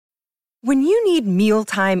When you need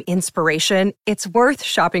mealtime inspiration, it's worth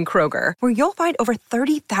shopping Kroger, where you'll find over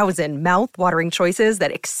 30,000 mouth-watering choices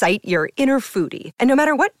that excite your inner foodie. And no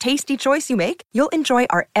matter what tasty choice you make, you'll enjoy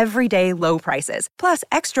our everyday low prices, plus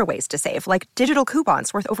extra ways to save, like digital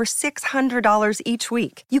coupons worth over $600 each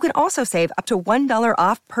week. You can also save up to $1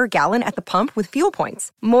 off per gallon at the pump with fuel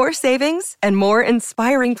points. More savings and more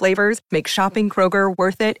inspiring flavors make shopping Kroger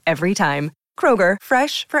worth it every time. Kroger,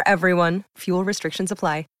 fresh for everyone. Fuel restrictions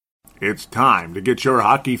apply. It's time to get your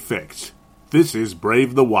hockey fix. This is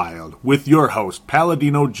Brave the Wild with your host,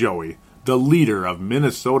 Paladino Joey, the leader of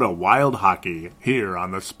Minnesota Wild Hockey, here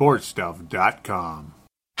on thesportstuff.com.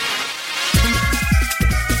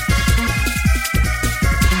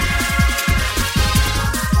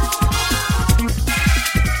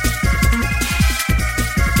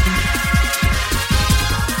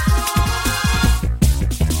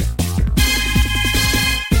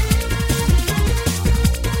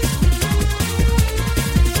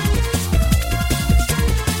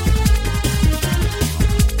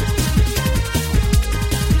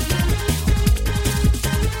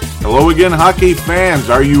 Hello again, hockey fans.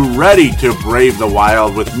 Are you ready to brave the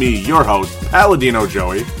wild with me, your host, Paladino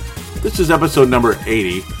Joey? This is episode number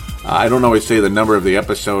 80. I don't always say the number of the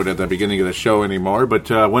episode at the beginning of the show anymore, but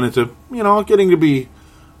when it's getting to be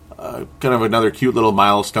kind of another cute little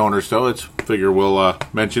milestone or so, it's figure we'll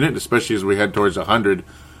mention it, especially as we head towards 100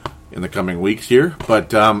 in the coming weeks here.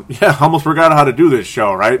 But almost forgot how to do this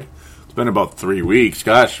show, right? It's been about 3 weeks.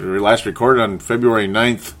 Gosh, we last recorded on February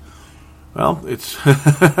 9th. Well, it's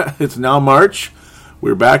it's now March.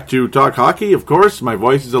 We're back to talk hockey, of course. My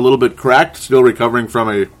voice is a little bit cracked, still recovering from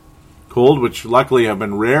a cold, which luckily have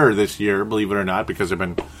been rare this year, believe it or not, because I've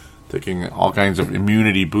been taking all kinds of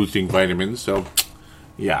immunity-boosting vitamins. So,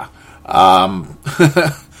 yeah.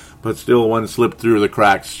 But still one slipped through the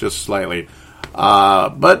cracks just slightly.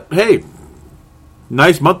 But, hey,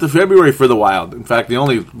 nice month of February for the Wild. In fact, the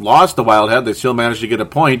only loss the Wild had, they still managed to get a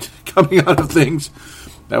point coming out of things.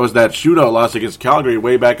 That was that shootout loss against Calgary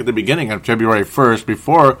way back at the beginning on February 1st,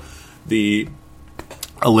 before the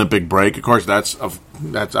Olympic break. Of course, that's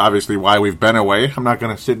obviously why we've been away. I'm not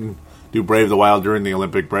going to sit and do Brave the Wild during the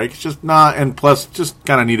Olympic break. It's just not, and plus, just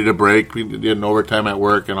kind of needed a break. We did an overtime at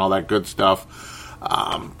work and all that good stuff.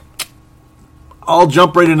 I'll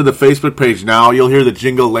jump right into the Facebook page now. You'll hear the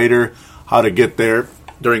jingle later, how to get there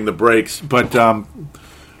during the breaks. But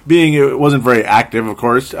it wasn't very active, of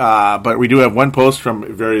course, but we do have one post from a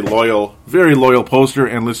very loyal poster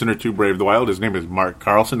and listener to Brave the Wild. His name is Mark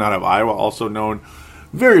Carlson out of Iowa, also known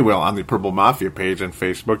very well on the Purple Mafia page on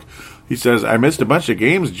Facebook. He says, I missed a bunch of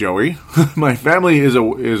games, Joey. My family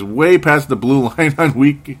is way past the blue line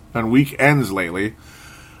on weekends lately.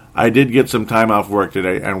 I did get some time off work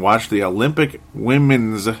today and watched the Olympic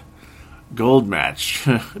women's gold match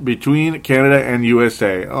between Canada and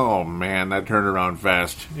USA. Oh man, that turned around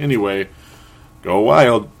fast. Anyway, go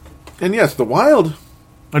Wild. And yes, the Wild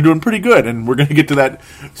are doing pretty good, and we're going to get to that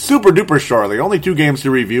super duper shortly. Only 2 games to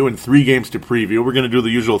review and 3 games to preview. We're going to do the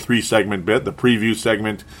usual 3-segment bit, the review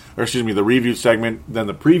segment, then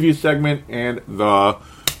the preview segment, and the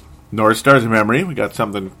North Stars memory. We got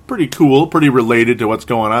something pretty cool, pretty related to what's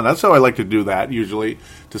going on. That's how I like to do that, usually,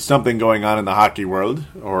 to something going on in the hockey world,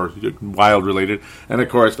 or Wild related. And, of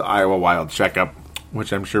course, the Iowa Wild checkup,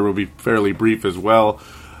 which I'm sure will be fairly brief as well.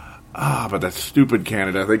 But that stupid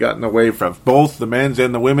Canada. They got in the way from both the men's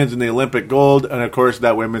and the women's in the Olympic gold. And, of course,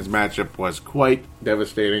 that women's matchup was quite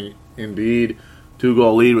devastating indeed.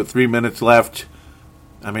 2-goal lead with 3 minutes left.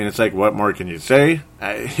 I mean, it's like, what more can you say?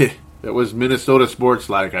 It was Minnesota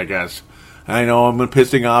sports-like, I guess. I know I'm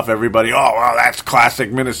pissing off everybody. Oh, well, that's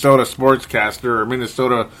classic Minnesota sportscaster or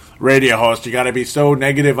Minnesota radio host. You got to be so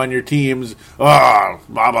negative on your teams. Oh,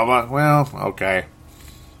 blah, blah, blah. Well, okay.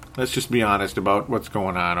 Let's just be honest about what's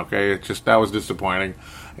going on, okay? That was disappointing.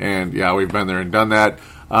 And, yeah, we've been there and done that.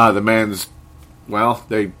 The men's, well,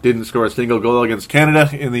 they didn't score a single goal against Canada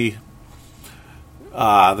in the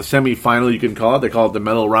semifinal, you can call it. They call it the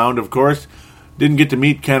medal round, of course. Didn't get to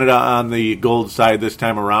meet Canada on the gold side this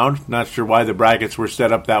time around. Not sure why the brackets were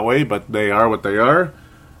set up that way, but they are what they are.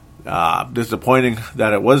 Disappointing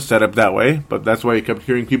that it was set up that way, but that's why you kept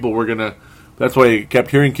hearing people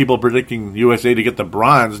predicting USA to get the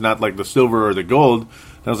bronze, not like the silver or the gold.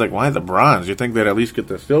 And I was like, why the bronze? You think they'd at least get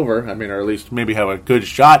the silver? I mean, or at least maybe have a good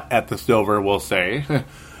shot at the silver, we'll say.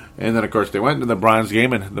 And then, of course, they went into the bronze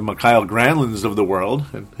game, and the Mikael Granlunds of the world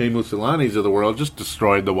and Teemu Selanis of the world just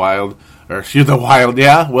destroyed the Wild. Suter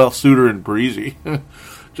and Parise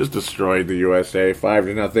just destroyed the USA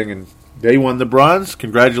 5-0, and they won the bronze.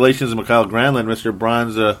 Congratulations to Mikael Granlund, Mr.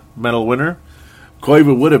 Bronze medal winner.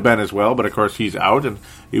 Koivu would have been as well, but of course he's out, and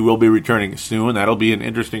he will be returning soon. That'll be an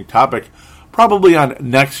interesting topic, probably on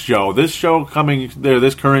next show. This show coming there,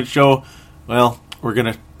 this current show, well, we're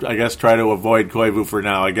going to, I guess, try to avoid Koivu for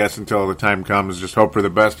now, I guess, until the time comes. Just hope for the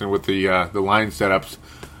best, and with the line setups,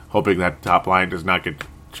 hoping that top line does not get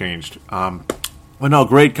changed. Well, no,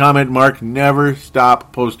 great comment, Mark. Never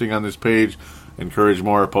stop posting on this page. Encourage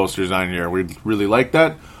more posters on here. We'd really like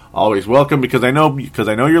that. Always welcome, because I know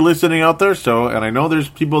you're listening out there. So, and I know there's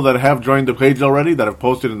people that have joined the page already that have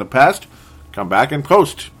posted in the past. Come back and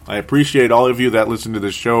post. I appreciate all of you that listen to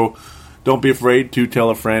this show. Don't be afraid to tell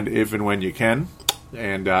a friend if and when you can,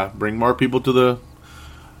 and bring more people to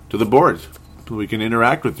the boards so we can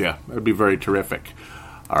interact with you. That'd be very terrific.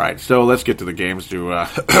 All right, so let's get to the games to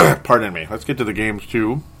pardon me. Let's get to the games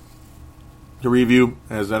to review.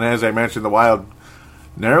 As I mentioned, the Wild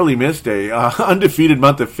narrowly missed a undefeated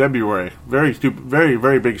month of February. Very stupid, very,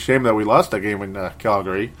 very big shame that we lost that game in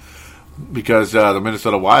Calgary, because the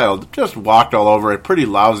Minnesota Wild just walked all over a pretty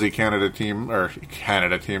lousy Canada team.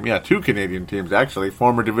 Yeah, two Canadian teams actually,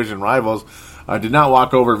 former division rivals. Did not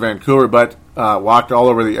walk over Vancouver, but walked all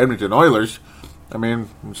over the Edmonton Oilers. I mean,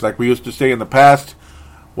 it's like we used to say in the past,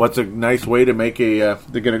 what's a nice way to make to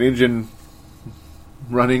get an engine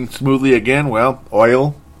running smoothly again? Well,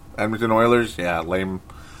 oil. Edmonton Oilers, yeah, lame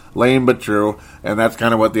but true, and that's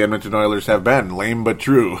kind of what the Edmonton Oilers have been, lame but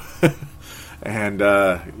true. And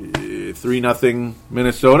 3-0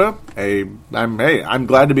 Minnesota. I'm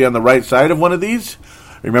glad to be on the right side of one of these.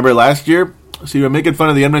 Remember last year? See, we're making fun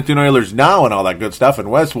of the Edmonton Oilers now and all that good stuff,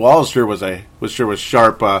 and Wes Walz sure was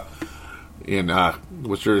sharp gave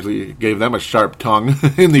them a sharp tongue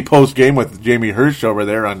in the post game with Jamie Hirsch over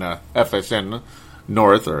there on FSN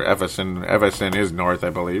North, or FSN is North,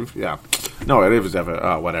 I believe. Yeah. No, it is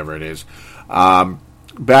whatever it is.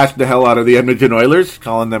 Bashed the hell out of the Edmonton Oilers,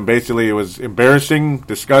 calling them basically, it was embarrassing,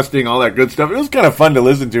 disgusting, all that good stuff. It was kind of fun to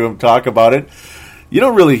listen to him talk about it. You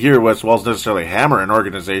don't really hear Wes Walz necessarily hammer an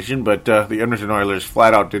organization, but the Edmonton Oilers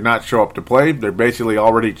flat out did not show up to play. They're basically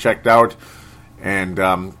already checked out, and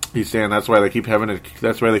he's saying that's why they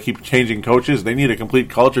keep changing coaches. They need a complete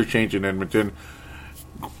culture change in Edmonton.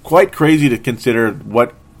 Quite crazy to consider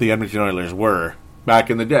what the Edmonton Oilers were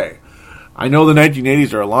back in the day. I know the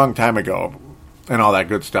 1980s are a long time ago and all that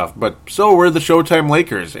good stuff, but so were the Showtime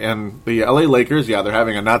Lakers and the LA Lakers. Yeah, they're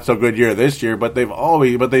having a not so good year this year, but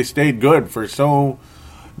they stayed good for so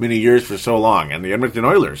many years for so long. And the Edmonton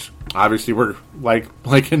Oilers obviously were like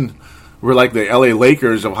the LA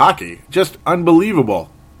Lakers of hockey. Just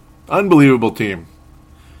unbelievable team.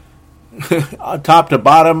 Top to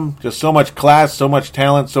bottom, just so much class, so much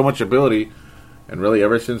talent, so much ability. And really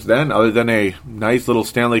ever since then, other than a nice little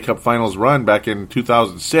Stanley Cup Finals run back in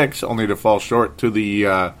 2006, only to fall short to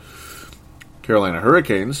the Carolina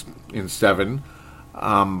Hurricanes in 7,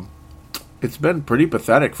 it's been pretty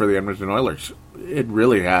pathetic for the Edmonton Oilers. It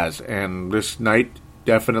really has. And this night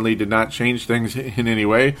definitely did not change things in any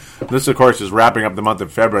way. This, of course, is wrapping up the month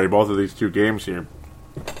of February, both of these two games here.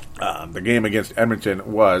 The game against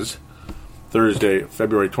Edmonton was Thursday,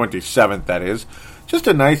 February 27th, that is. Just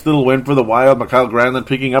a nice little win for the Wild. Mikael Granlund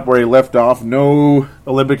picking up where he left off. No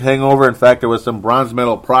Olympic hangover. In fact, there was some bronze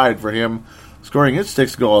medal pride for him, scoring his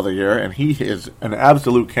 6th goal of the year, and he is an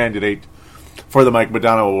absolute candidate for the Mike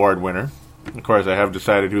Modano Award winner. Of course, I have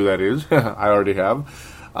decided who that is. I already have.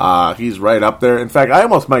 He's right up there. In fact, I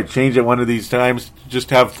almost might change it one of these times.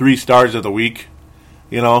 Just have 3 stars of the week.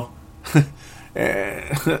 You know?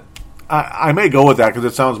 I may go with that because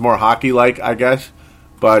it sounds more hockey-like, I guess.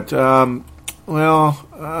 But, I'm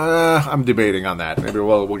debating on that. Maybe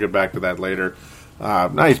we'll get back to that later.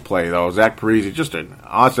 Nice play, though. Zach Parise, just an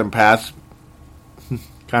awesome pass.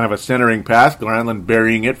 Kind of a centering pass. Granlund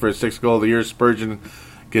burying it for his 6th goal of the year. Spurgeon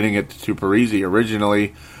getting it to Parise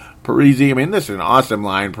originally. Parise, I mean, this is an awesome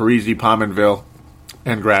line. Parise, Pominville,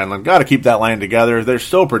 and Granlund. Got to keep that line together. They're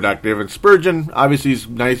so productive. And Spurgeon, obviously, is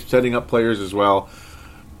nice setting up players as well.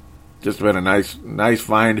 Just been a nice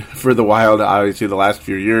find for the Wild, obviously, the last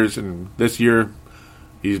few years. And this year,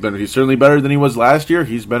 he's certainly better than he was last year.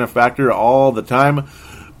 He's been a factor all the time.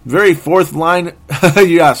 Very fourth line.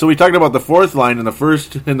 Yeah, so we talked about the fourth line in the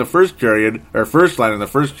first period, or first line in the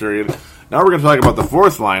first period. Now we're going to talk about the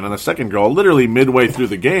fourth line on the second goal, literally midway through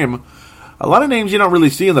the game. A lot of names you don't really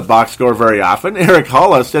see in the box score very often. Eric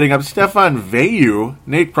Halla setting up Stefan Veilleux.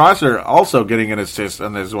 Nate Prosser also getting an assist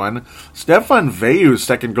on this one. Stefan Veilleux's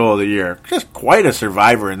 2nd goal of the year. Just quite a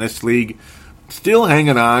survivor in this league. Still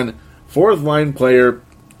hanging on. Fourth line player.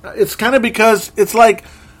 It's kind of because it's like,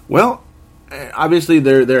 well, obviously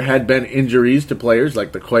there had been injuries to players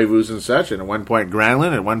like the Koivus and such, and at one point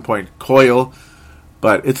Granlund, at one point Coyle.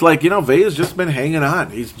 But it's like, Vea's just been hanging on.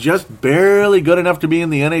 He's just barely good enough to be in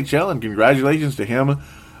the NHL, and congratulations to him.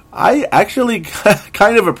 I actually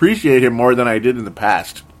kind of appreciate him more than I did in the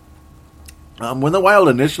past. When the Wild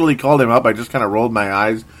initially called him up, I just kind of rolled my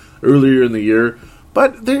eyes earlier in the year.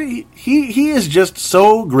 But he is just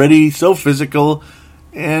so gritty, so physical,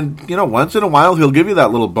 and, once in a while he'll give you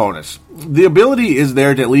that little bonus. The ability is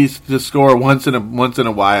there to at least to score once in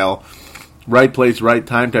a while. Right place, right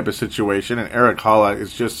time type of situation, and Erik Haula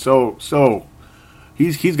is just so.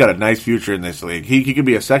 He's got a nice future in this league. He could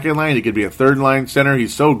be a second line, he could be a third line center.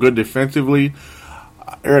 He's so good defensively.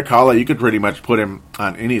 Erik Haula, you could pretty much put him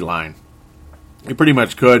on any line. You pretty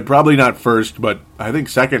much could. Probably not first, but I think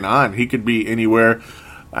second on. He could be anywhere.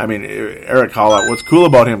 I mean, Erik Haula, what's cool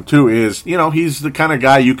about him too is, he's the kind of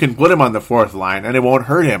guy you can put him on the fourth line and it won't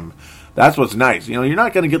hurt him. That's what's nice. You're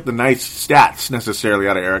not going to get the nice stats necessarily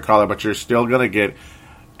out of Erik Haula, but you're still going to get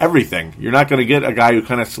everything. You're not going to get a guy who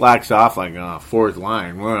kind of slacks off like fourth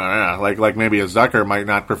line. Like maybe a Zucker might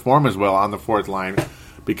not perform as well on the fourth line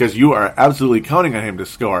because you are absolutely counting on him to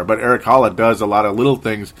score. But Erik Haula does a lot of little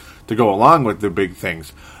things to go along with the big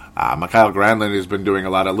things. Mikael Granlund has been doing a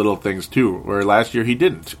lot of little things too, where last year he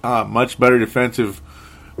didn't. Much better defensive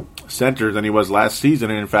center than he was last season,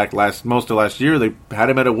 and in fact most of last year they had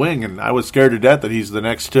him at a wing, and I was scared to death that he's the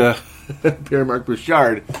next Pierre-Marc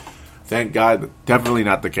Bouchard. Thank God, definitely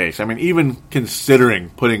not the case. I mean, even considering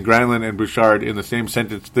putting Granlund and Bouchard in the same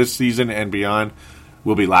sentence this season and beyond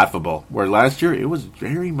will be laughable, where last year it was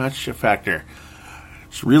very much a factor.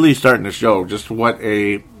 It's really starting to show just what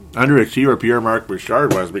a underachiever Pierre-Marc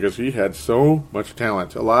Bouchard was, because he had so much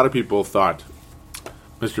talent. A lot of people thought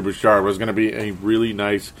Mr. Bouchard was going to be a really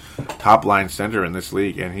nice top-line center in this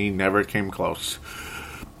league, and he never came close.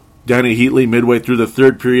 Danny Heatley, midway through the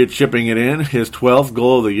third period, chipping it in. His 12th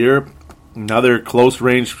goal of the year. Another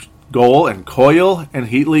close-range goal, and Coyle and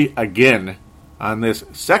Heatley again on this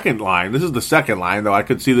second line. This is the second line, though I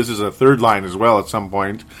could see this as a third line as well at some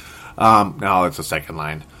point. No, it's a second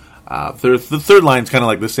line. The third line's kind of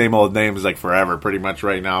like the same old names like forever, pretty much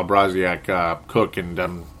right now. Broziak, Cook,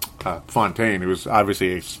 and Fontaine, who's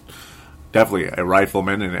obviously definitely a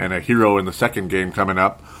rifleman and a hero in the second game coming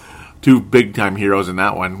up. Two big-time heroes in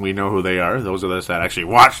that one. We know who they are. Those of us that actually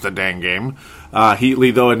watched the dang game.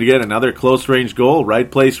 Heatley, though, and again, another close-range goal. Right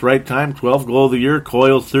place, right time. 12th goal of the year.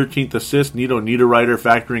 Coyle's 13th assist. Nito Niederreiter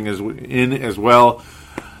factoring in as well.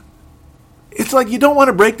 It's like you don't want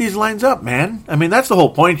to break these lines up, man. I mean, that's the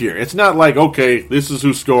whole point here. It's not like, okay, this is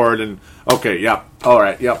who scored, and okay, yep, all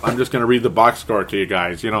right, yep, I'm just going to read the box score to you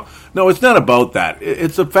guys, No, it's not about that.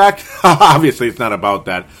 It's a fact, obviously it's not about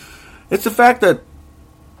that. It's the fact that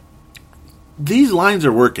these lines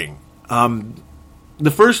are working.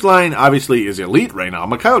 The first line, obviously, is elite right now.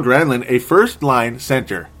 Mikael Granlund, a first-line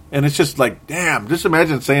center. And it's just like, damn, just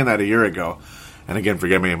imagine saying that a year ago. And again,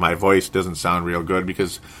 forgive me, my voice doesn't sound real good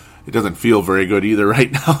because it doesn't feel very good either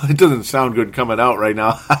right now. It doesn't sound good coming out right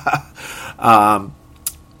now.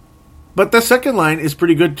 But the second line is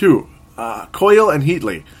pretty good too. Coyle and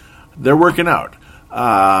Heatley, they're working out.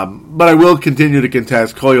 But I will continue to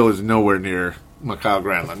contest, Coyle is nowhere near Mikael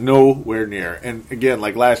Granlund. Nowhere near. And again,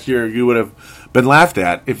 like last year, you would have been laughed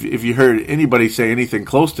at if you heard anybody say anything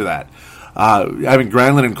close to that. Having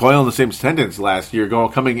Granlund and Coyle in the same sentence last year,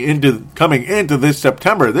 coming into this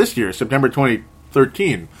September, September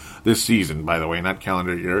 2013, this season, by the way, not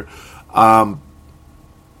calendar year. And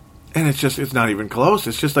it's not even close.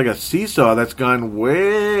 It's just like a seesaw that's gone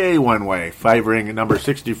way one way, favoring number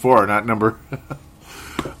 64, not number...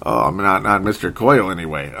 not Mr. Coyle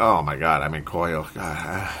anyway. Oh my God, I mean Coyle.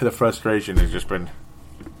 God, the frustration has just been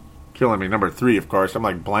killing me. Number 3, of course. I'm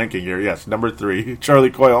like blanking here. Yes, number 3.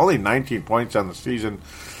 Charlie Coyle, only 19 points on the season.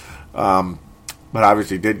 But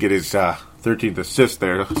obviously did get his 13th assist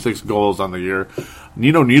there, 6 goals on the year.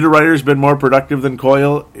 Nito Niederreiter's been more productive than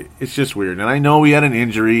Coyle. It's just weird. And I know he had an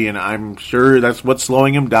injury, and I'm sure that's what's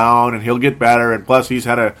slowing him down, and he'll get better. And plus, he's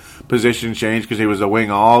had a position change because he was a wing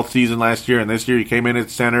all season last year, and this year he came in at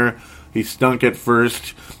center. He stunk at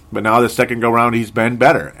first, but now the second go-round he's been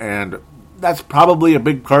better. And that's probably a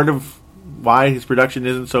big part of why his production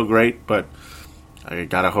isn't so great, but I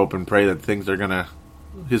got to hope and pray that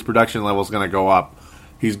his production level is going to go up.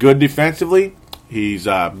 He's good defensively. He's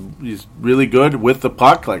really good with the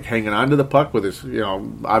puck, like hanging on to the puck with his,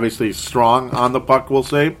 obviously strong on the puck, we'll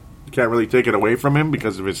say. You can't really take it away from him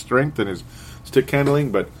because of his strength and his stick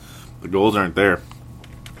handling, but the goals aren't there.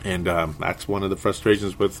 And that's one of the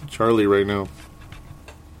frustrations with Charlie right now.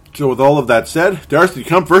 So with all of that said, Darcy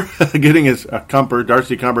Kuemper getting his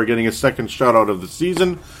second shutout of the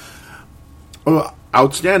season.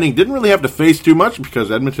 Outstanding. Didn't really have to face too much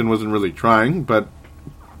because Edmonton wasn't really trying, but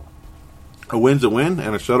A win's a win,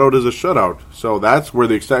 and a shutout is a shutout. So that's where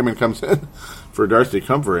the excitement comes in for Darcy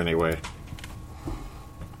Kuemper anyway.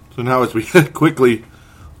 So now as we quickly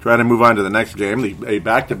try to move on to the next game, a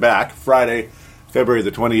back-to-back, Friday, February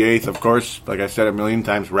the 28th, of course, like I said a million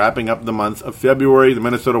times, wrapping up the month of February, the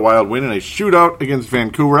Minnesota Wild win in a shootout against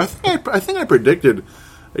Vancouver. I think I predicted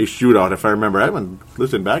a shootout, if I remember. I haven't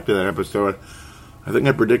listened back to that episode. I think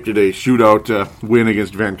I predicted a shootout win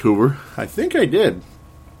against Vancouver. I think I did,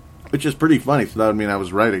 which is pretty funny, so that would mean I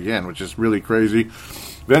was right again, which is really crazy.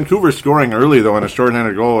 Vancouver scoring early, though, on a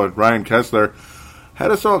shorthanded goal at Ryan Kessler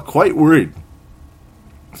had us all quite worried.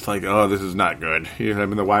 It's like, oh, this is not good.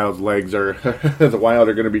 The Wild's legs are the Wild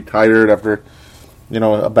are going to be tired after,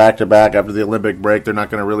 a back-to-back after the Olympic break. They're not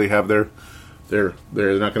going to really have they're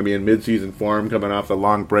not going to be in mid-season form coming off the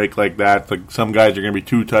long break like that. Like some guys are going to be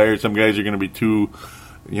too tired. Some guys are going to be too,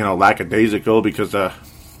 lackadaisical because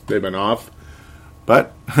they've been off.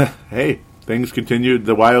 But hey, things continued.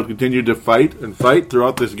 The Wild continued to fight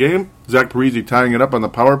throughout this game. Zach Parise tying it up on the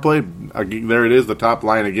power play. There it is, the top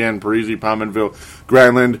line again. Parise, Pominville,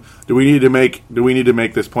 Granlund. Do we need to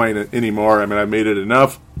make this point anymore? I mean, I've made it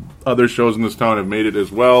enough. Other shows in this town have made it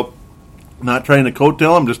as well. I'm not trying to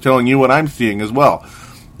coattail. I'm just telling you what I'm seeing as well.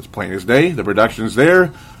 It's plain as day. The production's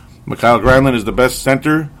there. Mikael Granlund is the best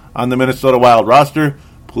center on the Minnesota Wild roster.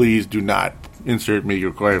 Please do not insert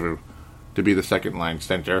Mikko Koivu to be the second-line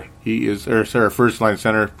center. He is, first-line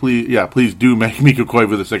center. Please do make Mikko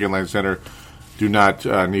Koivu the second-line center. Do not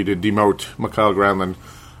need to demote Mikael Granlund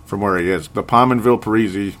from where he is. The Pominville,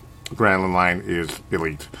 Parise, Granlund line is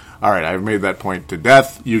elite. All right, I've made that point to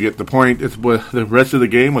death. You get the point. The rest of the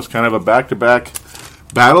game was kind of a back-to-back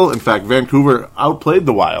battle. In fact, Vancouver outplayed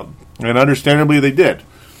the Wild, and understandably they did,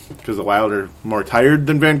 because the Wild are more tired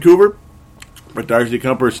than Vancouver. But Darcy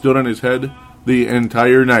Kuemper stood on his head the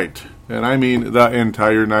entire night. And I mean the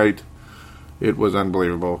entire night. It was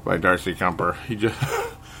unbelievable by Darcy Kuemper. He just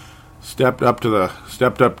stepped up to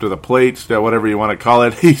the plate, whatever you want to call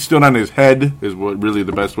it. He stood on his head, is really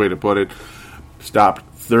the best way to put it. Stopped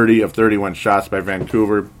 30 of 31 shots by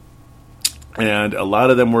Vancouver, and a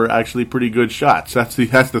lot of them were actually pretty good shots. That's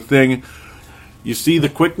the thing. You see the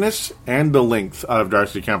quickness and the length out of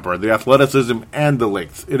Darcy Kuemper, the athleticism and the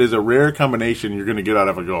length. It is a rare combination you're going to get out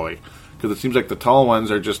of a goalie. Because it seems like the tall ones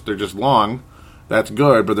they're just long. That's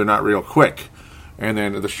good, but they're not real quick. And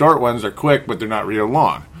then the short ones are quick, but they're not real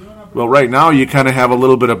long. Well, right now you kind of have a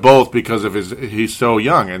little bit of both because of he's so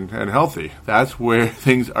young and healthy. That's where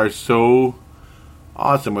things are so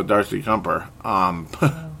awesome with Darcy Kuemper.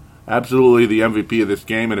 Absolutely the MVP of this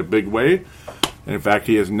game in a big way. And in fact,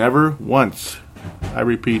 he has never once, I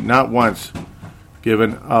repeat, not once,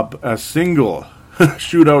 given up a single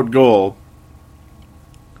shootout goal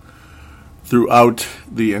throughout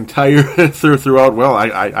the entire,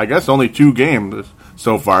 I guess only 2 games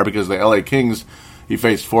so far, because the LA Kings, he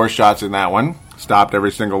faced 4 shots in that one, stopped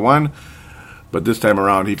every single one, but this time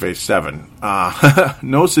around he faced 7.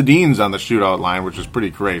 No Sedins on the shootout line, which is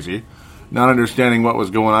pretty crazy. Not understanding what was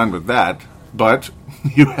going on with that, but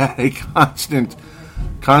you had a constant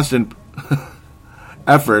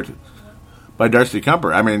effort by Darcy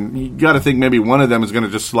Kuemper. I mean, you got to think maybe one of them is going to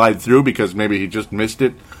just slide through because maybe he just missed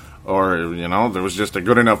it, or, there was just a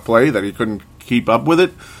good enough play that he couldn't keep up with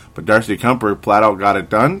it. But Darcy Kuemper flat out got it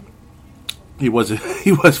done. He was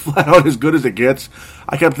flat out as good as it gets.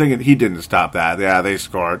 I kept thinking he didn't stop that. Yeah, they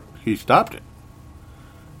scored. He stopped it.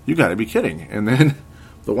 You got to be kidding. And then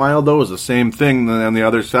the Wild, though, was the same thing on the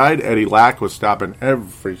other side. Eddie Lack was stopping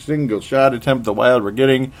every single shot attempt the Wild were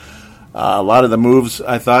getting. A lot of the moves,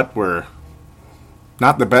 I thought, were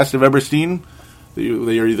not the best I've ever seen.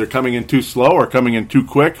 They are either coming in too slow or coming in too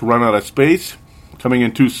quick, run out of space. Coming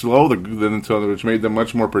in too slow, which made them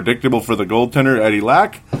much more predictable for the goaltender, Eddie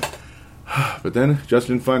Lack. But then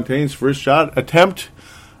Justin Fontaine's first shot attempt,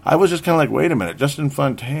 I was just kind of like, wait a minute, Justin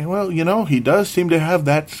Fontaine, well, he does seem to have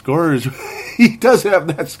that scorer's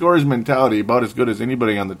mentality, about as good as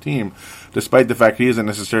anybody on the team, despite the fact he isn't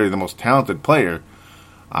necessarily the most talented player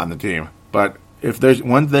on the team. But if there's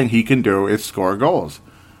one thing he can do, it's score goals.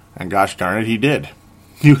 And gosh darn it, he did.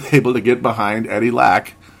 He was able to get behind Eddie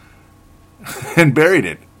Lack and buried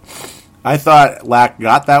it. I thought Lack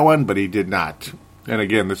got that one, but he did not. And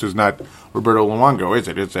again, this is not Roberto Luongo, is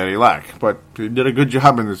it? It's Eddie Lack. But he did a good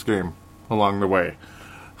job in this game along the way.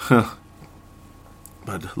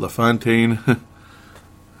 But LaFontaine...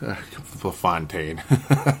 LaFontaine.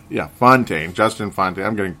 Yeah, Fontaine. Justin Fontaine.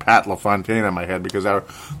 I'm getting Pat LaFontaine on my head because there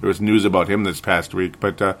was news about him this past week.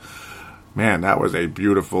 But, man, that was a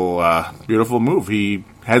beautiful move. He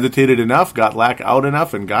hesitated enough, got Lack out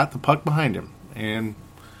enough, and got the puck behind him. And,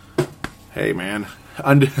 hey, man,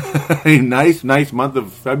 a nice month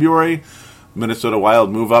of February. Minnesota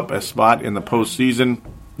Wild move up a spot in the postseason.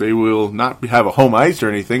 They will not have a home ice or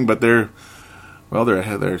anything, but they're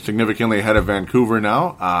significantly ahead of Vancouver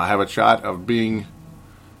now. Have a shot of being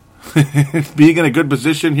in a good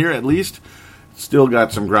position here at least. Still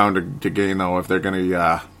got some ground to gain though if they're going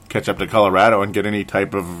to catch up to Colorado and get any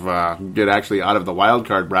type of get actually out of the wild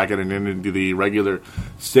card bracket and into the regular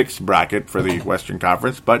 6 bracket for the Western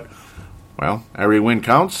Conference. But well, every win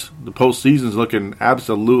counts. The postseason's looking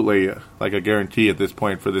absolutely like a guarantee at this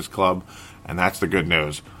point for this club, and that's the good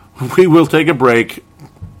news. We will take a break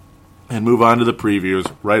and move on to the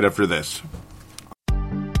previews right after this.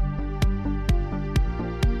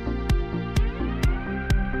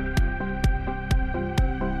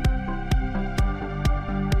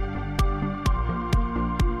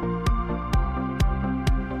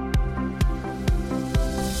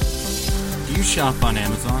 Do you shop on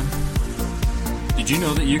Amazon? Did you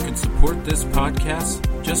know that you can support this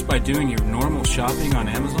podcast just by doing your normal shopping on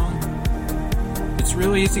Amazon? It's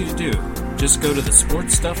really easy to do. Just go to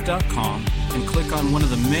thesportstuff.com and click on one of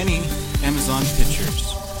the many Amazon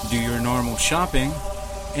pictures. Do your normal shopping,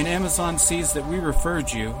 and Amazon sees that we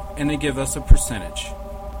referred you, and they give us a percentage.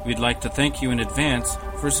 We'd like to thank you in advance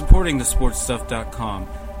for supporting thesportstuff.com,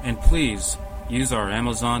 and please use our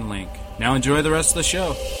Amazon link. Now enjoy the rest of the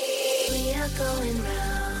show. We are going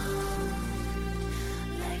round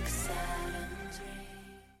like Saturn.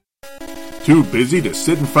 Too busy to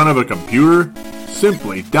sit in front of a computer?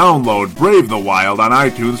 Simply download Brave the Wild on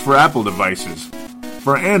iTunes for Apple devices.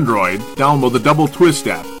 For Android, download the Double Twist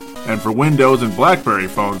app. And for Windows and BlackBerry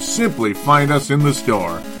phones, simply find us in the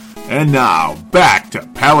store. And now, back to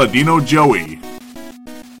Paladino Joey.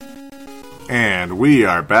 And we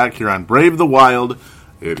are back here on Brave the Wild.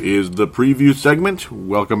 It is the preview segment.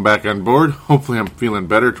 Welcome back on board. Hopefully I'm feeling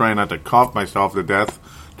better, trying not to cough myself to death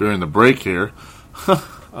during the break here.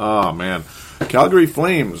 Oh, man. Calgary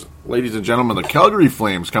Flames. Ladies and gentlemen, the Calgary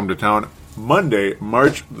Flames come to town Monday,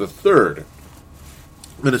 March the 3rd.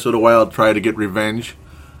 Minnesota Wild try to get revenge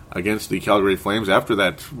against the Calgary Flames after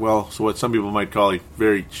that, well, so what some people might call a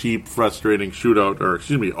very cheap, frustrating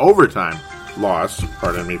overtime loss.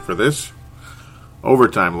 Pardon me for this.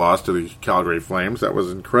 Overtime loss to the Calgary Flames. That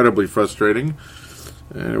was incredibly frustrating.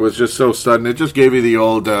 And it was just so sudden. It just gave you the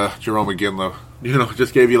old Jarome Iginla.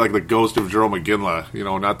 Just gave you like the ghost of Jarome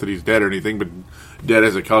Iginla. Not that he's dead or anything, but dead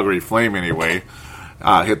as a Calgary Flame anyway.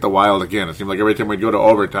 Hit the Wild again. It seemed like every time we'd go to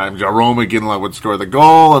overtime, Jarome Iginla would score the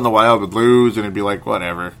goal and the Wild would lose, and it'd be like,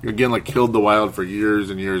 whatever. Iginla killed the Wild for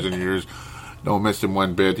years and years and years. Don't miss him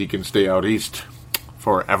one bit. He can stay out east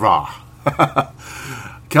forever.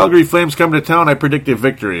 Calgary Flames come to town. I predict a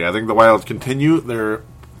victory. I think the Wilds continue their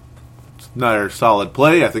solid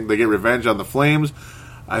play. I think they get revenge on the Flames.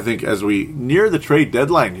 I think as we near the trade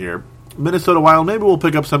deadline here, Minnesota Wild, maybe we'll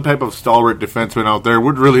pick up some type of stalwart defenseman out there.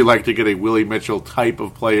 Would really like to get a Willie Mitchell type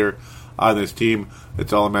of player on this team.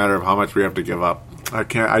 It's all a matter of how much we have to give up.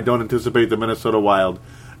 I don't anticipate the Minnesota Wild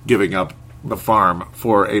giving up the farm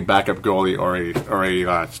for a backup goalie or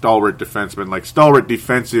a stalwart defenseman, like stalwart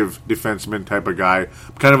defensive defenseman type of guy,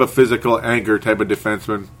 kind of a physical anchor type of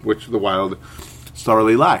defenseman, which the Wild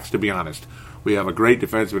sorely lacks, to be honest. We have a great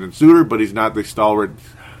defenseman in Suter, but he's not the stalwart,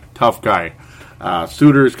 tough guy.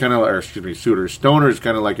 Stoner is kind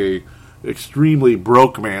of like a extremely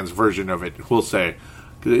broke man's version of it, we'll say.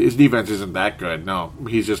 His defense isn't that good. No,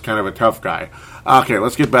 he's just kind of a tough guy. Okay,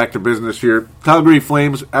 let's get back to business here. Calgary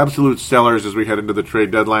Flames, absolute sellers as we head into the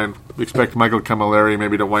trade deadline. Expect Michael Camilleri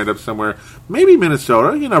maybe to wind up somewhere. Maybe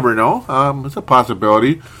Minnesota. You never know. It's a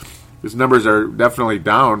possibility. His numbers are definitely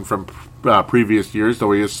down from previous years,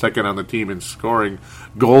 though he is second on the team in scoring.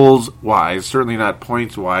 Goals-wise, certainly not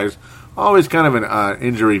points-wise. Always kind of an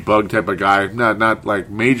injury bug type of guy. Not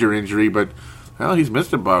like major injury, but well, he's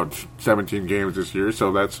missed about 17 games this year,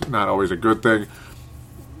 so that's not always a good thing.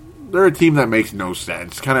 They're a team that makes no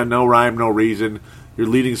sense. Kind of no rhyme, no reason. Your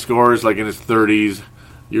leading scorer is like in his 30s.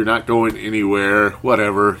 You're not going anywhere,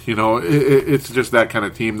 whatever. It's just that kind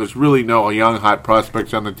of team. There's really no young, hot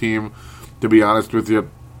prospects on the team, to be honest with you.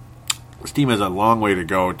 This team has a long way to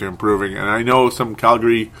go to improving, and I know some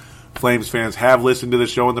Calgary Flames fans have listened to the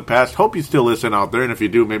show in the past. Hope you still listen out there, and if you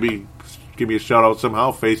do, maybe give me a shout-out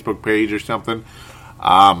somehow, Facebook page or something.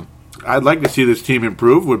 I'd like to see this team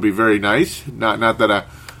improve. Would be very nice. Not that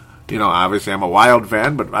obviously I'm a Wild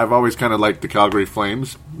fan, but I've always kind of liked the Calgary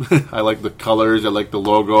Flames. I like the colors, I like the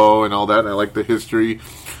logo and all that, and I like the history.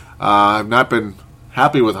 I've not been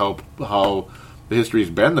happy with how the history's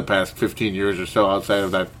been the past 15 years or so outside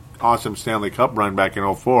of that awesome Stanley Cup run back in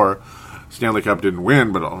 2004. Stanley Cup didn't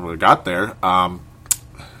win, but got there.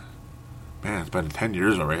 Man, it's been 10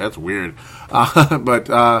 years already. That's weird.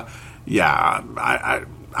 Yeah,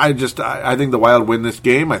 I think the Wild win this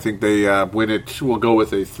game. I think they win it. We'll go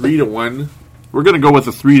with a 3-1. We're going to go with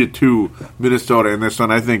a 3-2 Minnesota in this one.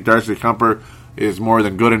 I think Darcy Kuemper is more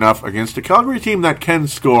than good enough against a Calgary team that can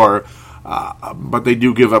score, but they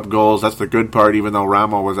do give up goals. That's the good part, even though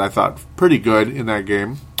Ramo was, I thought, pretty good in that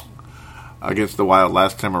game against the Wild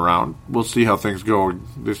last time around. We'll see how things go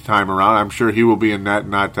this time around. I'm sure he will be in net,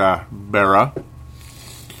 not Berra.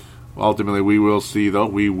 Ultimately, we will see, though.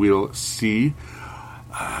 We will see.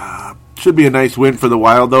 Should be a nice win for the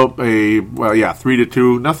Wild, though.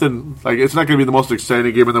 3-2. Nothing, it's not going to be the most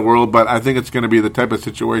exciting game in the world, but I think it's going to be the type of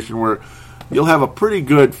situation where you'll have a pretty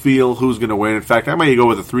good feel who's going to win. In fact, I might go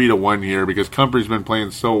with a 3-1 here because Kuemper's been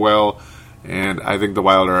playing so well, and I think the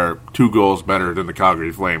Wild are 2 goals better than the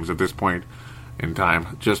Calgary Flames at this point in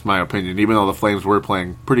time. Just my opinion, even though the Flames were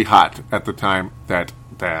playing pretty hot at the time that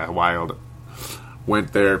the Wild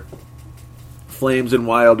went there. Flames and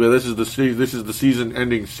Wild. This is the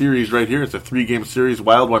season-ending series right here. It's a 3-game series.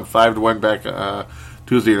 Wild won 5-1 back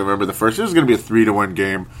Tuesday, November the 1st. This is going to be a 3-1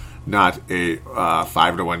 game, not a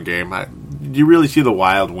 5-1 game. Do you really see the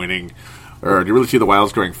Wild winning, or do you really see the Wild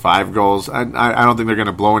scoring 5 goals? I don't think they're going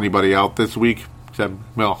to blow anybody out this week, except,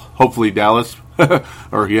 hopefully Dallas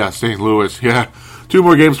or St. Louis. Yeah, 2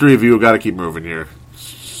 more games to review. Got to keep moving here.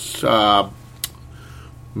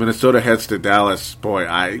 Minnesota heads to Dallas. Boy,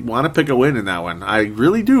 I want to pick a win in that one. I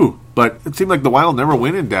really do. But it seemed like the Wild never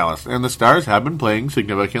win in Dallas, and the Stars have been playing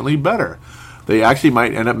significantly better. They actually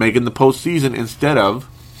might end up making the postseason instead of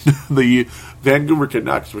the Vancouver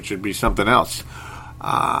Canucks, which would be something else.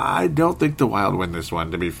 I don't think the Wild win this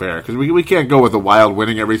one, to be fair, because we can't go with the Wild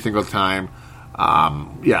winning every single time.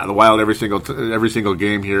 The Wild every single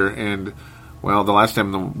game here, and the last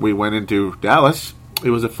time we went into Dallas,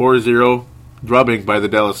 it was a 4-0 drubbing by the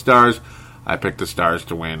Dallas Stars. I picked the Stars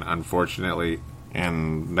to win, unfortunately,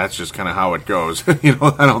 and that's just kind of how it goes.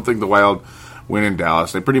 I don't think the Wild win in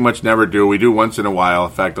Dallas. They pretty much never do. We do once in a while.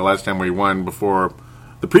 In fact, the last time we won before,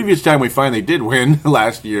 the previous time we finally did win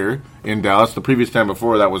last year in Dallas, the previous time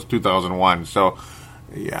before that was 2001. So,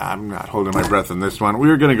 I'm not holding my breath in this one. We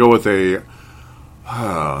were going to go with a,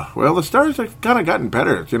 the Stars have kind of gotten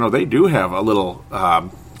better. They do have a little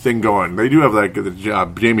thing going. They do have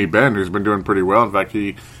the Jamie Benn, who's been doing pretty well. In fact,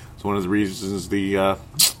 he's one of the reasons the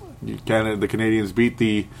Canadians beat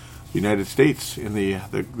the United States in the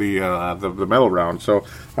medal round. So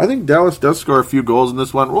I think Dallas does score a few goals in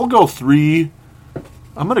this one. We'll go 3.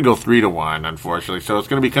 I'm going to go 3-1, unfortunately. So it's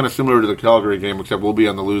going to be kind of similar to the Calgary game, except we'll be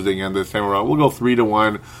on the losing end this time around. We'll go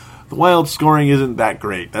 3-1. The Wild scoring isn't that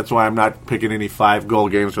great. That's why I'm not picking any 5-goal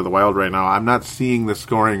games for the Wild right now. I'm not seeing the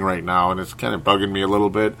scoring right now, and it's kind of bugging me a little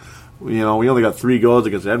bit. We only got 3 goals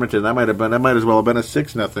against Edmonton. That might as well have been a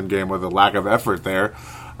 6-0 game with a lack of effort there.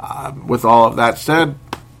 With all of that said,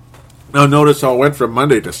 now notice how it went from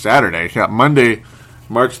Monday to Saturday. Monday,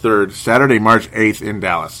 March 3rd, Saturday, March 8th in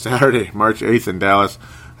Dallas. Saturday, March 8th in Dallas.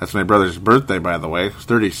 That's my brother's birthday, by the way. He's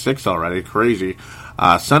 36 already. Crazy.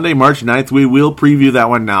 Sunday, March 9th, we will preview that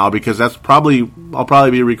one now because I'll probably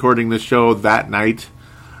be recording this show that night.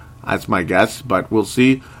 That's my guess, but we'll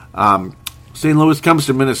see. St. Louis comes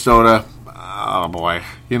to Minnesota. Oh, boy.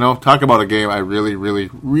 Talk about a game I really, really,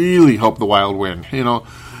 really hope the Wild win.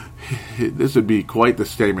 This would be quite the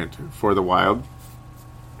statement for the Wild.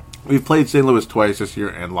 We've played St. Louis twice this year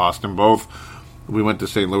and lost them both. We went to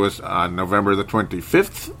St. Louis on November the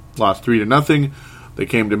 25th, lost 3-0. They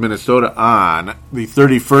came to Minnesota on the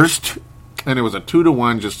 31st, and it was a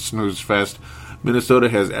 2-1, just snooze fest. Minnesota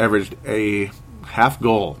has averaged a half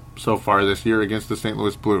goal so far this year against the St.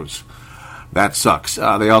 Louis Blues. That sucks.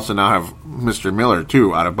 They also now have Mr. Miller,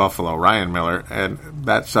 too, out of Buffalo, Ryan Miller, and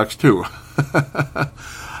that sucks, too.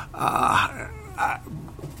 I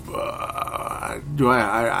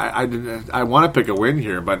want to pick a win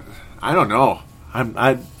here, but I don't know.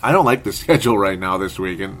 I don't like the schedule right now this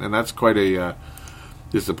week, and that's quite a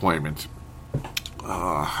disappointment.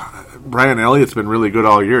 Brian Elliott's been really good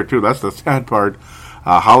all year, too. That's the sad part.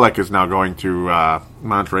 Halleck is now going to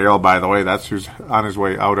Montreal, by the way. That's who's on his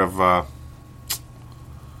way out of...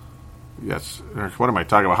 yes, what am I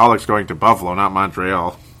talking about? Halleck's going to Buffalo, not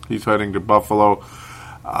Montreal. He's heading to Buffalo.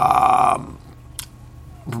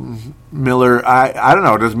 Miller, I don't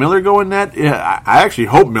know. Does Miller go in net? Yeah, I actually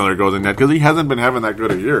hope Miller goes in net because he hasn't been having that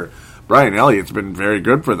good a year. Brian Elliott's been very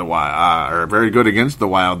good for the Wild, or very good against the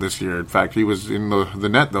Wild this year. In fact, he was in the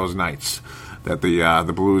net those nights that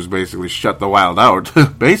the Blues basically shut the Wild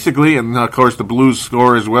out, basically. And of course, the Blues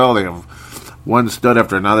score as well. They have one stud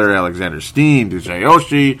after another: Alexander Steen, DJ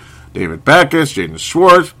Oshie, David Backes, Jaden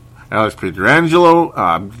Schwartz. Alex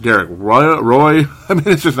Pietrangelo, Derek Roy. I mean,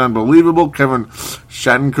 it's just unbelievable. Kevin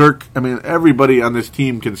Shattenkirk. I mean, everybody on this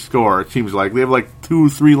team can score. It seems like they have like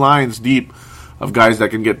 2-3 lines deep of guys that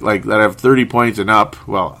can get like that have 30 points and up.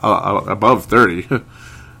 Well, above 30.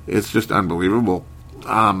 It's just unbelievable.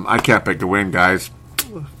 I can't pick a win, guys.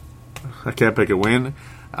 I can't pick a win.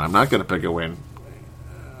 I'm not going to pick a win.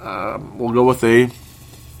 We'll go with a.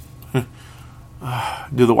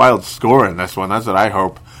 Do the Wild score in this one? That's what I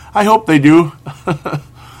hope. I hope they do.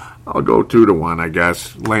 I'll go 2-1, I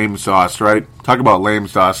guess. Lame sauce, right? Talk about lame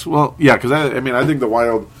sauce. Well, yeah, because I think the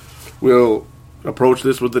Wild will approach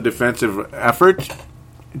this with a defensive effort,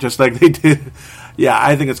 just like they did. Yeah,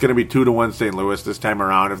 I think it's going to be 2-1 St. Louis this time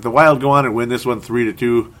around. If the Wild go on and win this one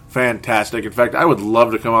 3-2, fantastic. In fact, I would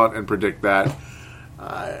love to come out and predict that.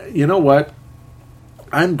 You know what?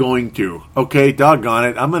 I'm going to. Okay, doggone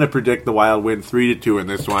it. I'm going to predict the Wild win 3-2 in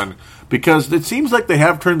this one because it seems like they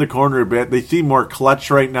have turned the corner a bit. They seem more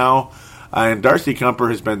clutch right now, and Darcy Kuemper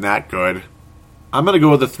has been that good. I'm going to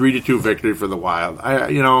go with a 3-2 victory for the Wild.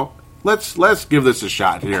 Let's give this a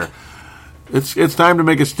shot here. It's time to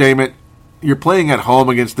make a statement. You're playing at home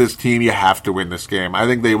against this team. You have to win this game. I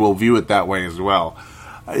think they will view it that way as well.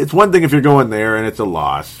 It's one thing if you're going there and it's a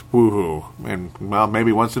loss. Woohoo. And, well,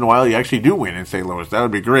 maybe once in a while you actually do win in St. Louis. That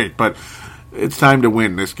would be great. But it's time to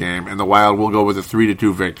win this game, and the Wild will go with a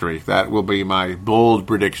 3-2 victory. That will be my bold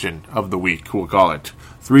prediction of the week, we'll call it.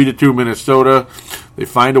 3-2 Minnesota. They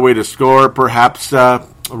find a way to score. Perhaps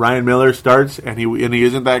Ryan Miller starts, and he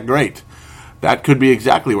isn't that great. That could be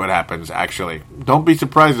exactly what happens, actually. Don't be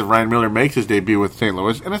surprised if Ryan Miller makes his debut with St.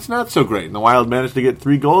 Louis, and it's not so great. And the Wild managed to get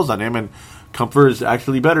 3 goals on him, and Kuemper is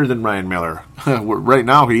actually better than Ryan Miller. Right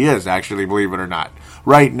now he is, actually, believe it or not.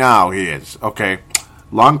 Right now he is. Okay.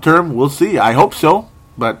 Long term, we'll see. I hope so,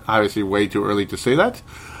 but obviously way too early to say that.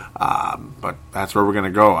 But that's where we're going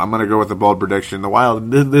to go. I'm going to go with the bold prediction. The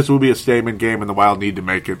Wild, this will be a statement game, and the Wild need to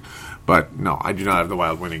make it. But no, I do not have the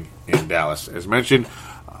Wild winning in Dallas. As mentioned,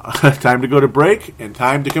 time to go to break, and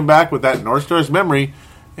time to come back with that North Stars memory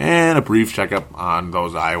and a brief checkup on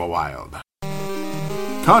those Iowa Wild.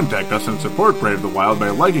 Contact us and support Brave the Wild by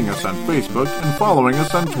liking us on Facebook and following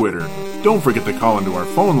us on Twitter. Don't forget to call into our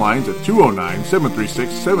phone lines at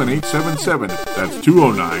 209-736-7877. That's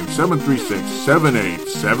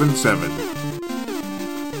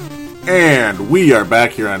 209-736-7877. And we are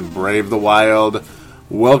back here on Brave the Wild.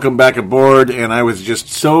 Welcome back aboard, and I was just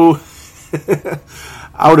so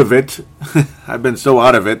out of it. I've been so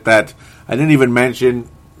out of it that I didn't even mention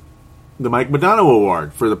the Mike Modano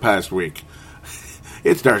Award for the past week.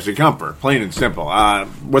 It's Darcy Kuemper, plain and simple,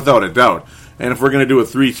 without a doubt. And if we're going to do a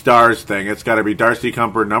 3 stars thing, it's got to be Darcy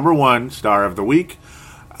Kuemper, number 1 star of the week,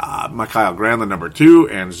 Mikael Granlund, number 2,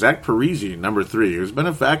 and Zach Parise, number 3, who's been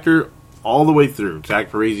a factor all the way through.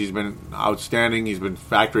 Zach Parise's been outstanding. He's been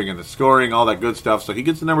factoring in the scoring, all that good stuff. So he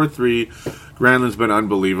gets the number 3. Granlund's been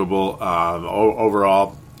unbelievable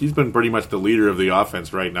overall. He's been pretty much the leader of the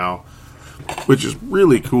offense right now, which is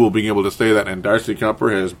really cool being able to say that. And Darcy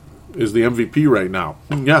Kuemper is the MVP right now.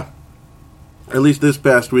 Yeah. At least this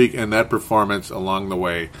past week, and that performance along the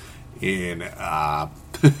way in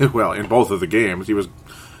in both of the games. He was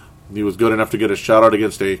good enough to get a shutout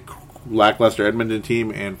against a lackluster Edmonton team,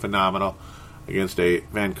 and phenomenal against a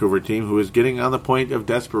Vancouver team who is getting on the point of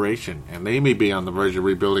desperation, and they may be on the verge of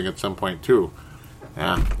rebuilding at some point too.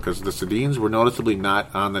 Yeah, because the Sedins were noticeably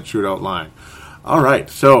not on the shootout line. All right,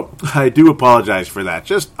 so I do apologize for that.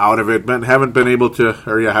 Just out of it, but haven't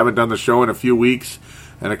done the show in a few weeks,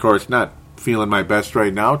 and of course not feeling my best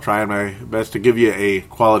right now. Trying my best to give you a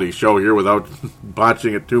quality show here without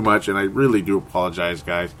botching it too much, and I really do apologize,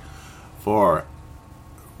 guys, for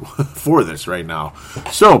this right now.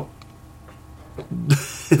 So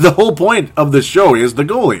the whole point of the show is the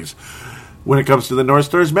goalies. When it comes to the North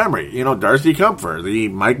Stars memory, Darcy Kuemper, the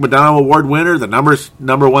Mike Modano Award winner, the number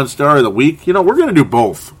 1 star of the week. We're going to do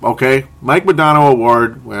both, okay? Mike Modano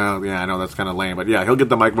Award, well, yeah, I know that's kind of lame, but yeah, he'll get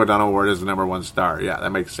the Mike Modano Award as the number 1 star. Yeah,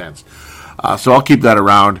 that makes sense. So I'll keep that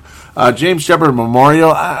around. James Shepard Memorial,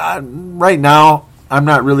 right now, I'm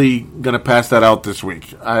not really going to pass that out this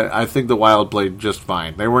week. I think the Wild played just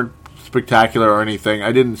fine. They weren't spectacular or anything.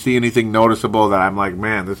 I didn't see anything noticeable that I'm like,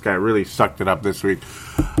 man, this guy really sucked it up this week.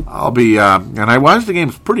 I'll be, and I watched the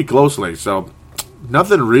games pretty closely, so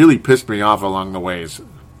nothing really pissed me off along the ways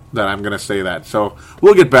that I'm going to say that. So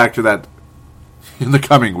we'll get back to that in the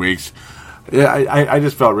coming weeks. Yeah, I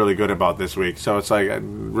just felt really good about this week, so it's like I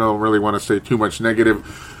don't really want to say too much negative.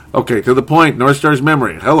 Okay, to the point, North Stars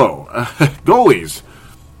memory. Hello. Goalies.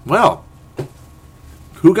 Well,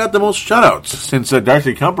 who got the most shutouts? Since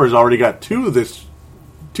Darcy Kuemper has already got two this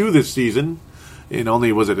season, in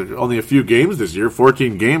only a few games this year,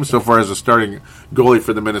 14 games so far as a starting goalie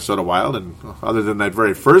for the Minnesota Wild. And other than that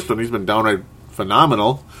very first one, he's been downright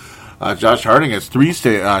phenomenal. Josh Harding has 3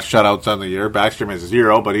 shutouts on the year. Backstrom has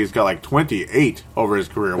 0, but he's got like 28 over his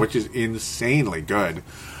career, which is insanely good.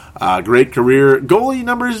 Great career. Goalie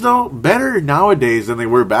numbers, though, better nowadays than they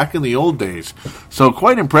were back in the old days. So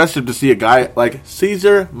quite impressive to see a guy like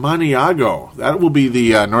Cesar Maniago. That will be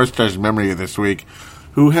the North Stars memory of this week,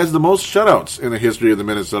 who has the most shutouts in the history of the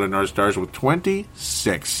Minnesota North Stars with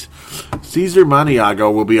 26. Cesar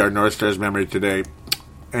Maniago will be our North Stars memory today,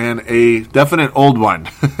 and a definite old one.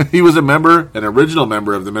 He was an original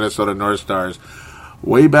member of the Minnesota North Stars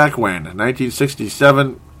way back when,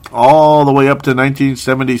 1967, all the way up to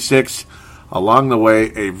 1976. Along the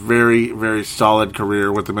way, a very, very solid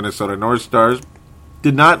career with the Minnesota North Stars.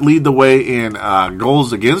 Did not lead the way in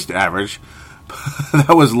goals against average.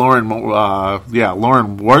 That was Lauren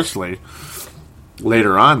Worsley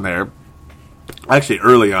later on there. Actually,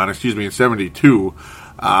 early on, in 72.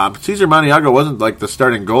 Cesar Maniago wasn't like the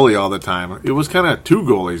starting goalie all the time. It was kind of 2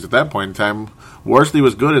 goalies at that point in time. Worsley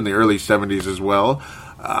was good in the early 70s as well.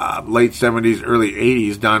 Late 70s, early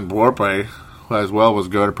 80s, Don Borpe as well was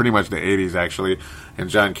good, or pretty much the 80s actually. And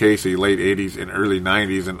John Casey, late 80s and early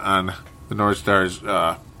 90s, and on the North Stars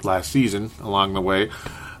last season along the way.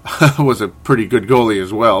 Was a pretty good goalie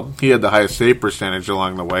as well. He had the highest save percentage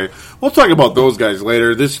along the way. We'll talk about those guys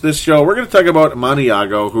later. This show, we're going to talk about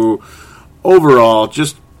Maniago, who overall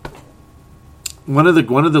just one of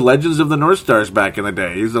the legends of the North Stars back in the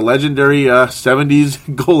day. He's a legendary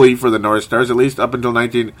 70s goalie for the North Stars, at least up until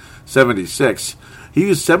 1976. He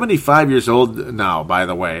is 75 years old now, by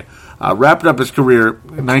the way. Wrapped up his career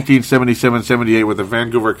in 1977-78 with the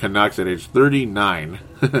Vancouver Canucks at age 39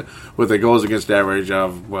 with a goals against average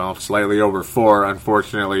of, slightly over 4,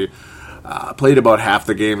 unfortunately. Played about half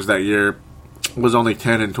the games that year. Was only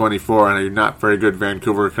 10-24 on a not very good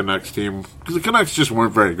Vancouver Canucks team. Because the Canucks just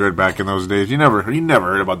weren't very good back in those days. You never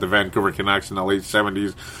heard about the Vancouver Canucks in the late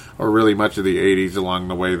 70s or really much of the 80s along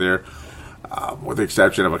the way there. With the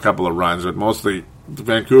exception of a couple of runs, but mostly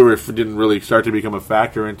Vancouver didn't really start to become a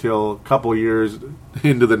factor until a couple years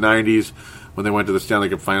into the 90s when they went to the Stanley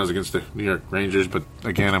Cup Finals against the New York Rangers. But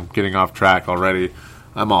again, I'm getting off track already.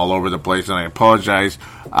 I'm all over the place, and I apologize.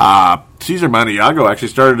 Cesar Maniago actually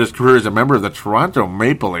started his career as a member of the Toronto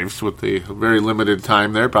Maple Leafs with a very limited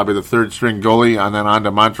time there, probably the third-string goalie, and then on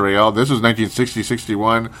to Montreal. This was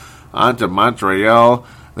 1960-61, on to Montreal.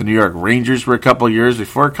 The New York Rangers for a couple years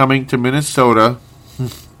before coming to Minnesota.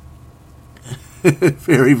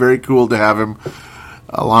 Very, very cool to have him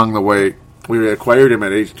along the way. We acquired him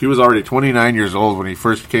at age, he was already 29 years old when he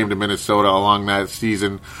first came to Minnesota along that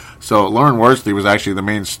season. So Lauren Worsley was actually the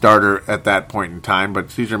main starter at that point in time, but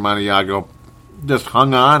Cesar Maniago just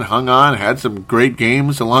hung on, had some great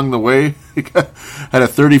games along the way. Had a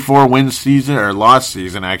 34-win season, or loss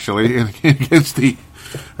season actually, against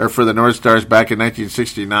for the North Stars back in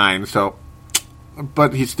 1969. So,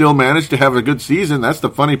 but he still managed to have a good season. That's the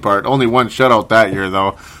funny part. Only 1 shutout that year,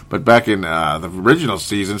 though. But back in the original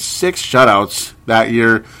season, 6 shutouts that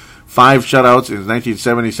year. 5 shutouts in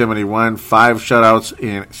 1970-71, 5 shutouts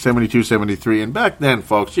in 72-73. And back then,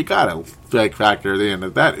 folks, you got to factor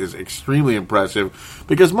in that is extremely impressive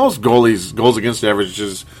because most goalies' goals against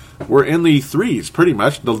averages were in the 3s, pretty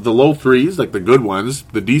much. The low 3s, like the good ones.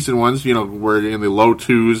 The decent ones, were in the low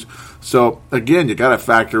 2s. So, again, you got to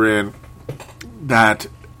factor in that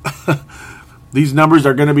these numbers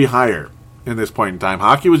are going to be higher in this point in time.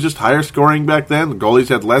 Hockey was just higher scoring back then. The goalies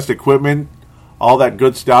had less equipment, all that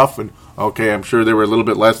good stuff, and okay, I'm sure they were a little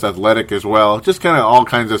bit less athletic as well. Just kind of all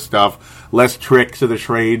kinds of stuff. Less tricks of the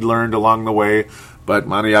trade learned along the way, but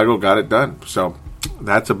Maniago got it done. So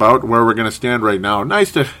that's about where we're going to stand right now.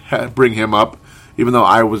 Nice to bring him up, even though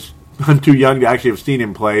I'm too young to actually have seen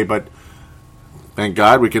him play, but thank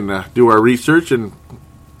God we can do our research and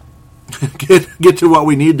get to what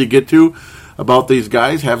we need to get to about these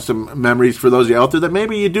guys, have some memories for those of you out there that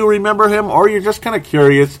maybe you do remember him, or you're just kind of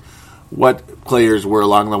curious what players were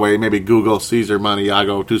along the way. Maybe Google Cesar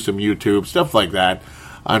Maniago, do some YouTube, stuff like that.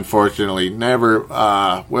 Unfortunately, never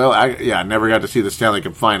got to see the Stanley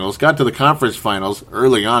Cup Finals. Got to the conference finals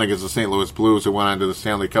early on against the St. Louis Blues, who went on to the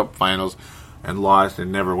Stanley Cup Finals and lost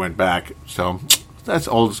and never went back. So that's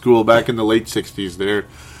old school back in the late 60s there.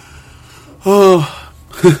 Oh,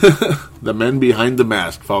 the men behind the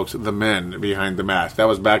mask, folks. The men behind the mask. That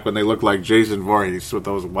was back when they looked like Jason Voorhees with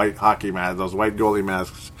those white hockey masks, those white goalie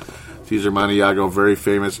masks. Cesar Maniago, very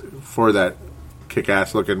famous for that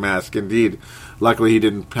kick-ass looking mask. Indeed. Luckily, he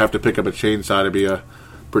didn't have to pick up a chainsaw to be a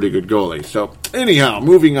pretty good goalie. So, anyhow,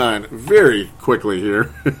 moving on very quickly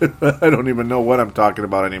here. I don't even know what I'm talking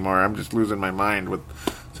about anymore. I'm just losing my mind with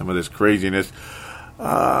some of this craziness.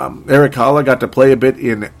 Erik Haula got to play a bit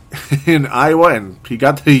in Iowa, and he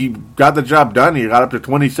got the job done. He got up to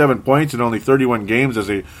 27 points in only 31 games as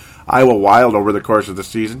a Iowa Wild over the course of the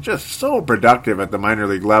season. Just so productive at the minor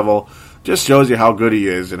league level. Just shows you how good he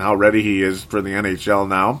is and how ready he is for the NHL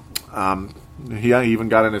now. He even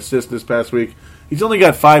got an assist this past week. He's only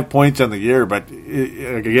got 5 points on the year, but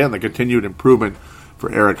again, the continued improvement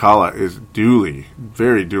for Erik Haula is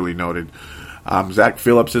very duly noted. Zach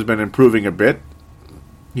Phillips has been improving a bit.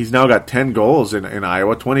 He's now got 10 goals in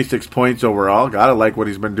Iowa, 26 points overall. Gotta like what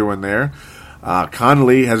he's been doing there.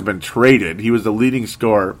 Connolly has been traded. He was the leading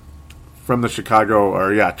scorer from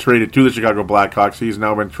traded to the Chicago Blackhawks. He's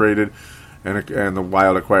now been traded, and the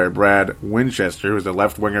Wild acquired Brad Winchester, who's a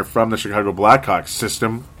left winger from the Chicago Blackhawks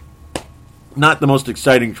system. Not the most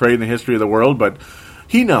exciting trade in the history of the world, but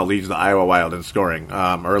he now leads the Iowa Wild in scoring,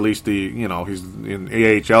 or at least he's in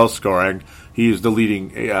AHL scoring. He's the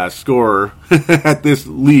leading scorer at this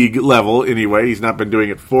league level anyway. He's not been doing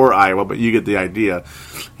it for Iowa, but you get the idea.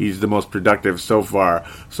 He's the most productive so far.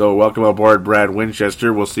 So welcome aboard, Brad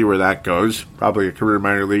Winchester. We'll see where that goes. Probably a career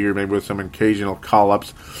minor leaguer, maybe with some occasional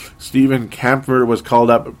call-ups. Steven Kampfer was called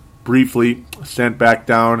up briefly, sent back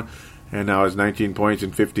down, and now has 19 points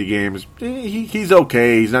in 50 games. He's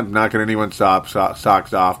okay. He's not knocking anyone's socks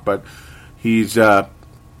off, but he's, I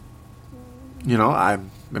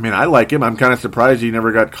like him. I'm kind of surprised he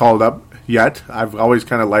never got called up yet. I've always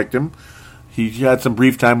kind of liked him. He had some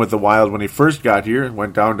brief time with the Wild when he first got here,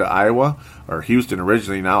 went down to Iowa, or Houston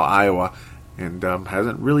originally, now Iowa, and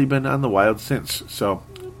hasn't really been on the Wild since. So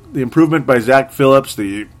the improvement by Zach Phillips,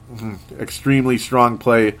 the extremely strong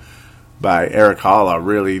play by Erik Haula,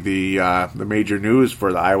 really the major news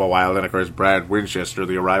for the Iowa Wild, and of course Brad Winchester,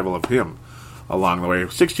 the arrival of him along the way.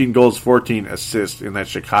 16 goals, 14 assists in that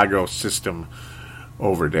Chicago system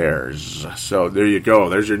over theirs. So there you go.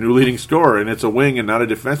 There's your new leading scorer, and it's a wing and not a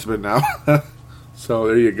defenseman now. So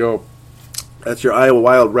there you go. That's your Iowa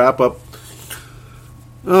Wild wrap-up.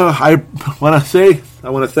 I want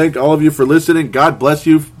to thank all of you for listening. God bless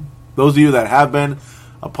you. Those of you that have been,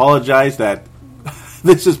 apologize that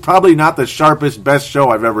this is probably not the sharpest, best show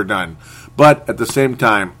I've ever done. But at the same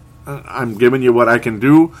time, I'm giving you what I can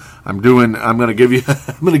do. I'm going to give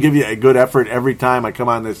you a good effort every time I come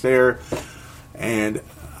on this air. And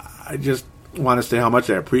I just want to say how much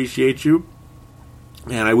I appreciate you.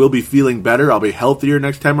 And I will be feeling better. I'll be healthier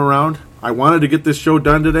next time around. I wanted to get this show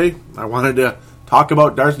done today. I wanted to talk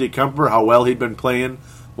about Darcy Kuemper, how well he'd been playing.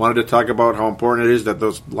 Wanted to talk about how important it is that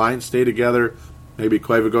those lines stay together. Maybe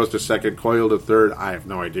Koivu goes to second, Coyle to third. I have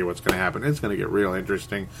no idea what's going to happen. It's going to get real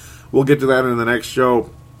interesting. We'll get to that in the next show.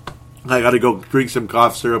 I got to go drink some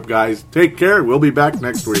cough syrup, guys. Take care. We'll be back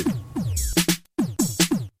next week.